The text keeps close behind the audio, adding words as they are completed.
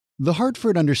The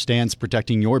Hartford understands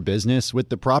protecting your business with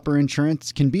the proper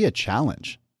insurance can be a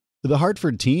challenge. The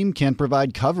Hartford team can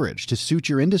provide coverage to suit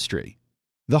your industry.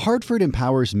 The Hartford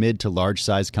empowers mid to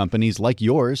large-size companies like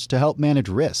yours to help manage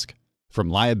risk,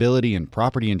 from liability and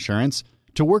property insurance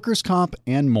to workers' comp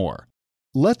and more.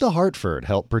 Let The Hartford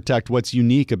help protect what's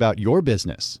unique about your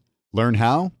business. Learn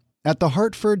how at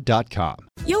thehartford.com.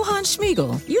 Johann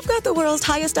Schmiegel, you've got the world's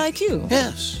highest IQ.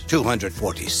 Yes,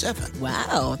 247.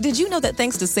 Wow. Did you know that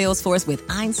thanks to Salesforce with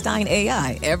Einstein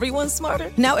AI, everyone's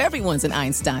smarter? Now everyone's an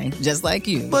Einstein, just like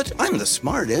you. But I'm the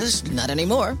smartest. Not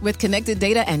anymore. With connected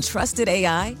data and trusted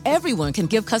AI, everyone can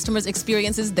give customers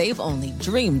experiences they've only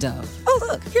dreamed of. Oh,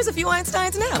 look, here's a few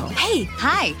Einsteins now. Hey,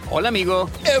 hi. Hola, amigo.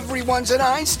 Everyone's an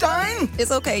Einstein?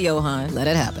 It's okay, Johann. Let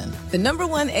it happen. The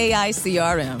 #1 AI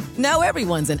CRM. Now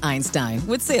everyone's an Einstein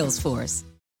with Salesforce.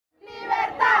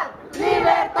 Libertad,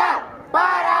 libertad,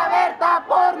 para Berta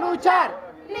por luchar.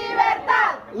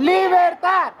 Libertad,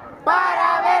 libertad,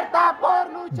 para Berta por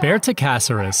luchar. Berta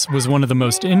Cáceres was one of the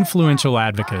most influential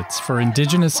advocates for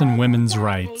indigenous and women's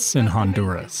rights in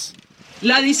Honduras.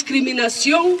 La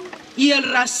discriminación y el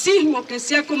racismo que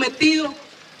se ha cometido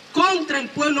contra el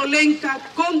pueblo lenca,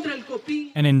 contra el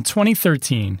Copín. And in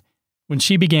 2013, when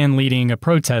she began leading a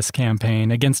protest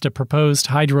campaign against a proposed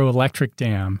hydroelectric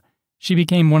dam, she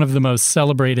became one of the most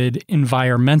celebrated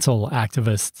environmental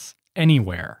activists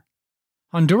anywhere.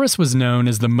 Honduras was known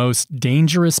as the most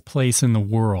dangerous place in the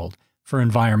world for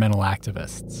environmental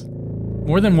activists.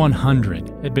 More than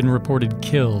 100 had been reported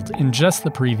killed in just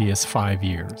the previous 5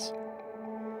 years.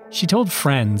 She told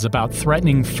friends about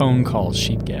threatening phone calls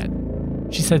she'd get.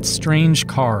 She said strange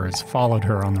cars followed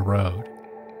her on the road.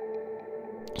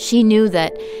 She knew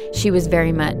that she was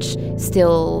very much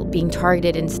still being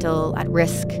targeted and still at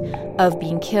risk of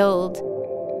being killed.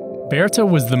 Berta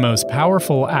was the most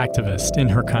powerful activist in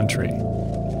her country,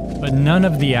 but none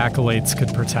of the accolades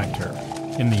could protect her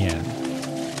in the end.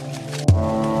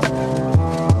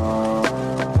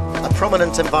 A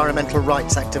prominent environmental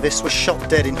rights activist was shot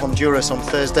dead in Honduras on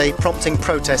Thursday, prompting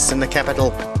protests in the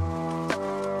capital.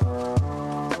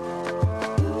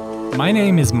 My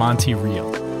name is Monty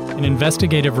Reel, an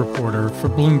investigative reporter for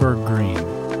Bloomberg Green.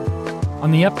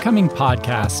 On the upcoming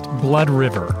podcast, Blood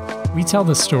River, we tell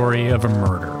the story of a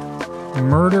murder. A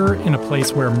murder in a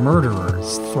place where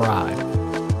murderers thrive,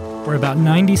 where about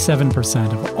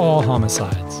 97% of all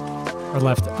homicides are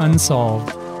left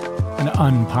unsolved and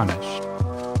unpunished.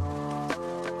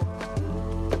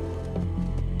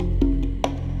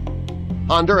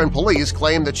 Honduran police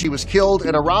claim that she was killed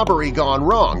in a robbery gone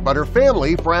wrong, but her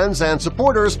family, friends, and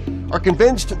supporters are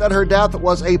convinced that her death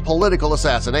was a political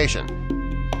assassination.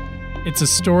 It's a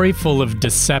story full of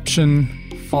deception,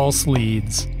 false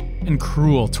leads, and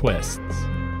cruel twists.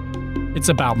 It's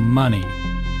about money,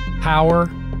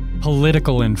 power,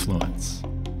 political influence,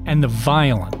 and the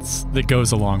violence that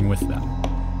goes along with them.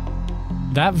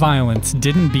 That violence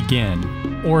didn't begin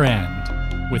or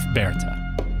end with Berta.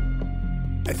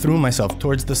 I threw myself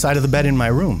towards the side of the bed in my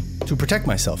room to protect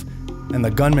myself, and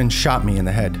the gunman shot me in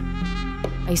the head.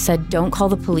 I said, don't call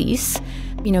the police,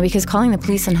 because calling the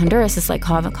police in Honduras is like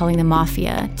calling the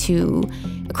mafia to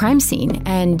a crime scene,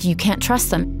 and you can't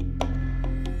trust them.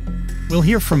 We'll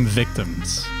hear from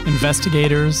victims,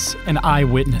 investigators, and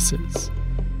eyewitnesses,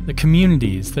 the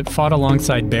communities that fought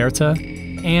alongside Berta,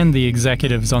 and the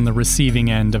executives on the receiving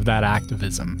end of that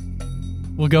activism.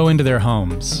 We'll go into their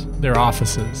homes, their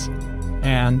offices,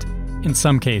 and, in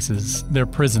some cases, their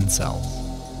prison cells.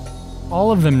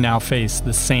 All of them now face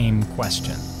the same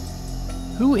question.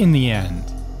 Who, in the end,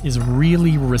 is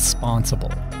really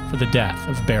responsible for the death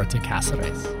of Berta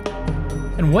Cáceres?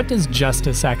 And what does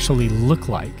justice actually look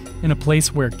like in a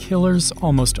place where killers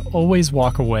almost always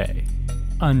walk away,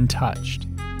 untouched?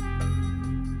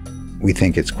 We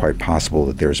think it's quite possible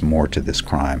that there's more to this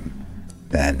crime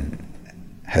than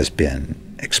has been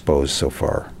exposed so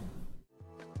far.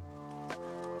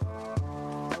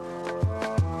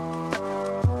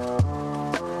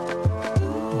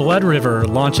 Blood River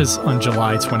launches on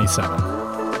July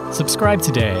 27th. Subscribe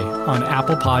today on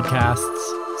Apple Podcasts,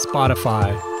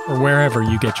 Spotify, or wherever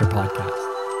you get your podcasts.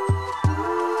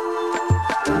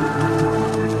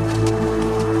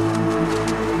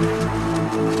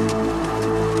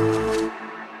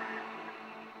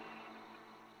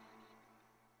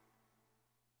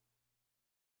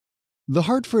 The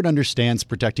Hartford understands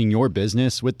protecting your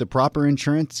business with the proper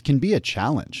insurance can be a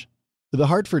challenge. The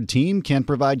Hartford team can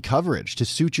provide coverage to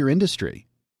suit your industry.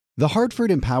 The Hartford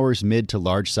empowers mid to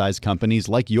large-size companies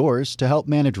like yours to help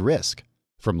manage risk,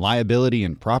 from liability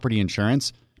and property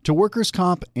insurance to workers'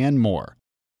 comp and more.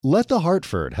 Let The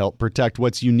Hartford help protect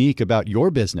what's unique about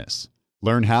your business.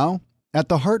 Learn how at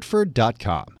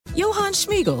thehartford.com. Johann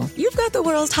Schmiegel, you've got the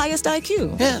world's highest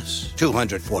IQ. Yes,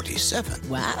 247.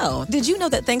 Wow. Did you know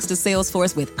that thanks to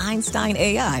Salesforce with Einstein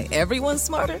AI, everyone's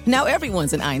smarter? Now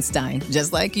everyone's an Einstein,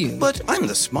 just like you. But I'm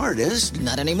the smartest.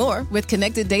 Not anymore. With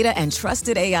connected data and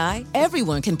trusted AI,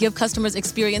 everyone can give customers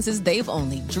experiences they've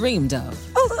only dreamed of.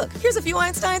 Oh, look, here's a few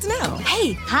Einsteins now.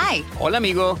 Hey, hi. Hola,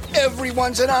 amigo.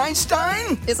 Everyone's an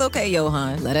Einstein? It's okay,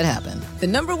 Johann. Let it happen. The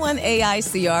 #1 AI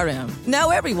CRM. Now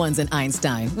everyone's an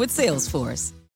Einstein with Salesforce.